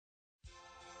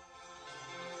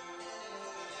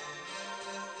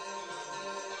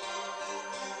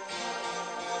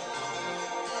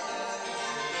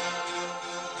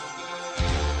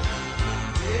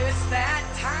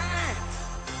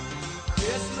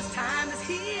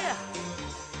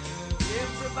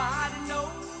Everybody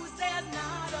knows there's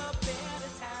not a better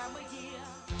time of year.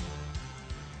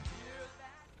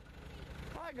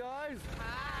 Hi guys.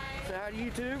 Hi. Say hi to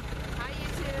YouTube. Hi,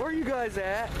 YouTube. Where are you guys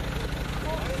at?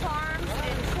 Fulton Farms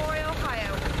in Troy,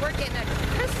 Ohio. We're getting a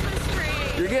Christmas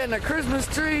tree. You're getting a Christmas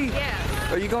tree?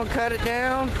 Yes. Are you gonna cut it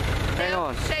down? Hang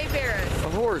on. Shea Bears. A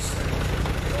horse.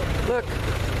 Look.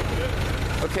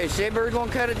 Okay, Shea Bear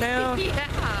gonna cut it down?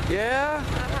 Yeah. Yeah?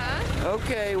 Uh-huh.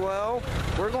 Okay, well,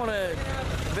 we're gonna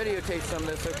videotape some of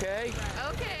this, okay?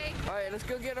 Okay. Alright, let's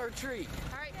go get our tree.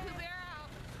 All right, Pooh Bear out.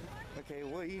 Okay,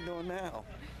 what are you doing now?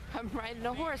 I'm riding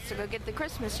a horse to go get the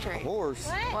Christmas tree. A horse?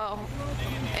 Well,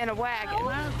 in a wagon.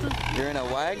 You're in a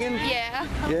wagon? Yeah.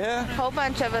 Yeah? Whole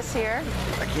bunch of us here.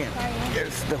 I can't.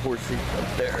 There's the horsey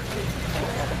up there.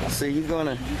 So you're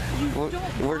gonna,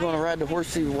 we're gonna ride the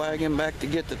horsey wagon back to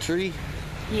get the tree?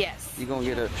 Yes. You're gonna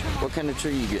get what kind of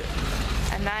tree you get?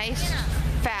 A nice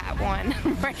fat one.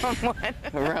 Round one.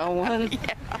 A round one?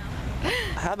 Yeah.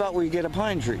 How about we get a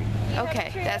pine tree?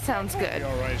 Okay, that sounds good.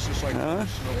 Huh?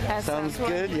 That Sounds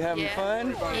good? You having yeah.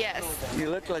 fun? Yes. You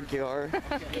look like you are.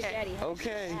 Okay.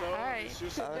 Okay. All right.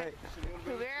 All right.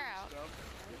 Pooh Bear out.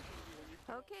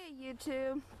 Okay,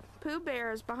 YouTube. Pooh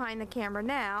Bear is behind the camera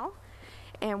now,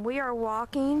 and we are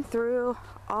walking through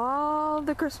all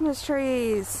the Christmas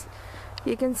trees.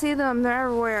 You can see them, they're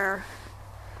everywhere.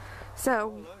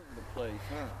 So,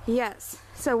 yes.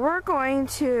 So we're going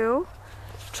to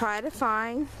try to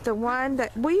find the one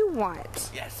that we want.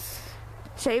 Yes.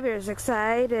 Shea Bear's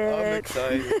excited. I'm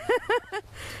excited.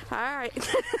 All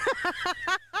right.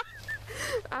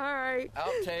 All right.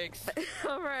 Outtakes.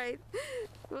 All right.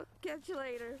 We'll catch you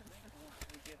later.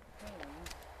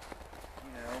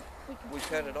 You know, we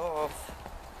cut it off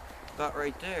about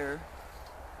right there.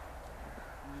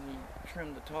 And you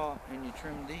trim the top and you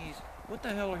trim these. What the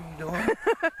hell are you doing?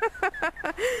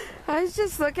 I was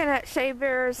just looking at Shea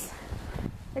Bear's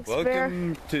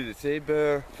Welcome to the Shea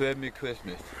Bear Family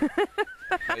Christmas.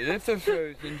 My lips are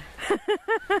frozen.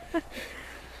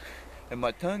 And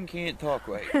my tongue can't talk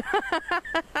right. Yeah,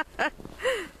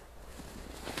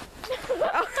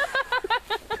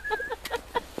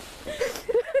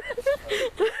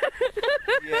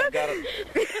 I got it.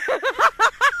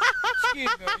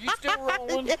 Excuse me, are you still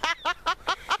rolling?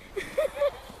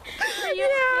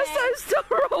 Yes, I'm still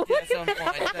rolling. Yes, I'm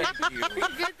fine, thank you.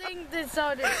 Good thing this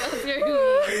all didn't go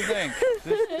through. What do you think?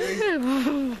 This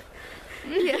tree?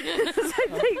 Yes,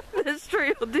 I think this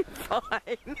tree will do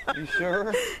fine. You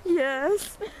sure?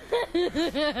 Yes.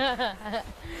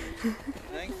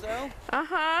 Think so?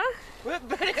 Uh-huh. What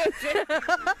videotape?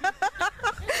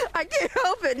 I can't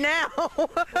help it now.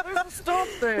 There's a stump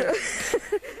there.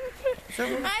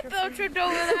 I felt tripped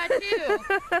over that too.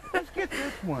 Let's get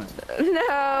this one.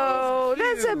 No,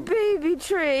 that's a cute. baby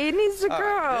tree. It needs to All grow.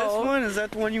 right, this one, is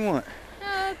that the one you want?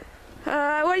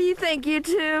 What do you think,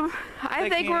 YouTube? I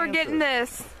think we're can't getting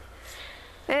answer. this.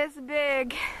 It's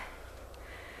big.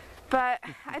 But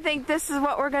I think this is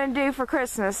what we're going to do for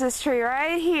Christmas. This tree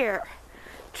right here.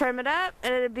 Trim it up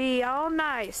and it'll be all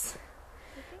nice.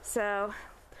 So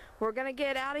we're going to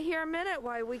get out of here a minute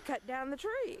while we cut down the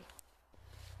tree.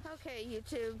 Okay,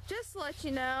 YouTube, just to let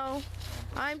you know,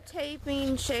 I'm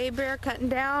taping Shea Bear cutting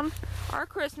down our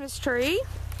Christmas tree.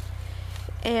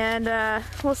 And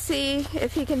we'll see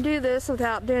if he can do this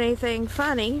without doing anything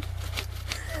funny.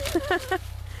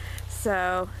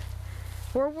 So,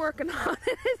 we're working on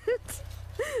it.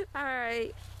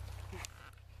 Alright.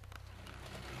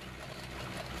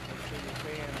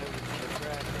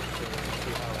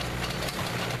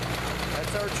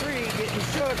 That's our tree getting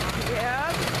shook.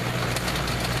 Yep.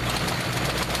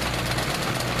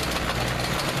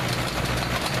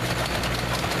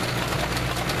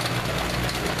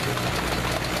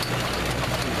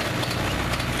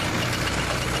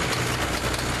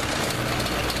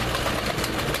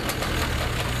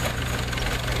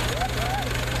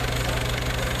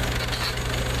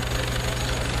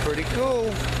 Pretty cool.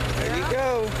 There you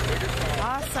go.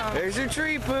 Awesome. There's your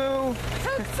tree, Pooh.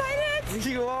 So excited.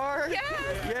 You are? Yes.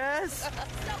 Yes?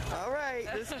 All right,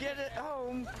 let's get it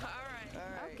home.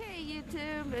 Okay,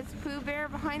 YouTube, it's Pooh Bear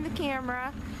behind the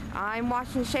camera. I'm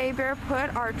watching Shea Bear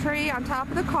put our tree on top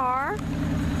of the car.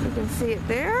 You can see it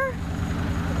there.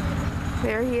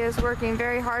 There he is working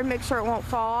very hard, make sure it won't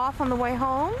fall off on the way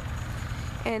home.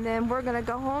 And then we're gonna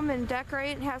go home and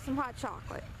decorate and have some hot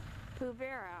chocolate. Pooh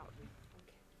Bear out.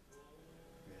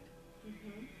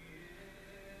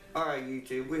 Alright,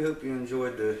 YouTube, we hope you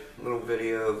enjoyed the little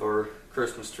video of our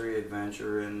Christmas tree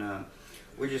adventure, and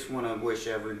we just want to wish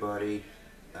everybody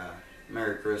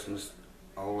Merry Christmas,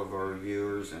 all of our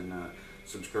viewers and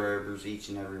subscribers, each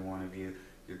and every one of you.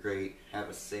 You're great. Have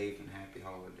a safe and happy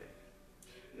holiday.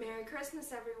 Merry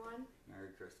Christmas, everyone. Merry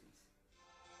Christmas.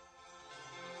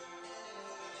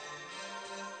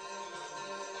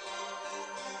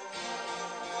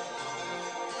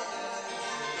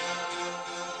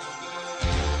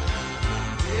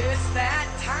 It's that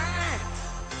time.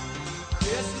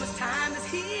 Christmas time is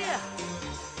here.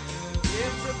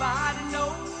 Everybody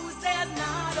knows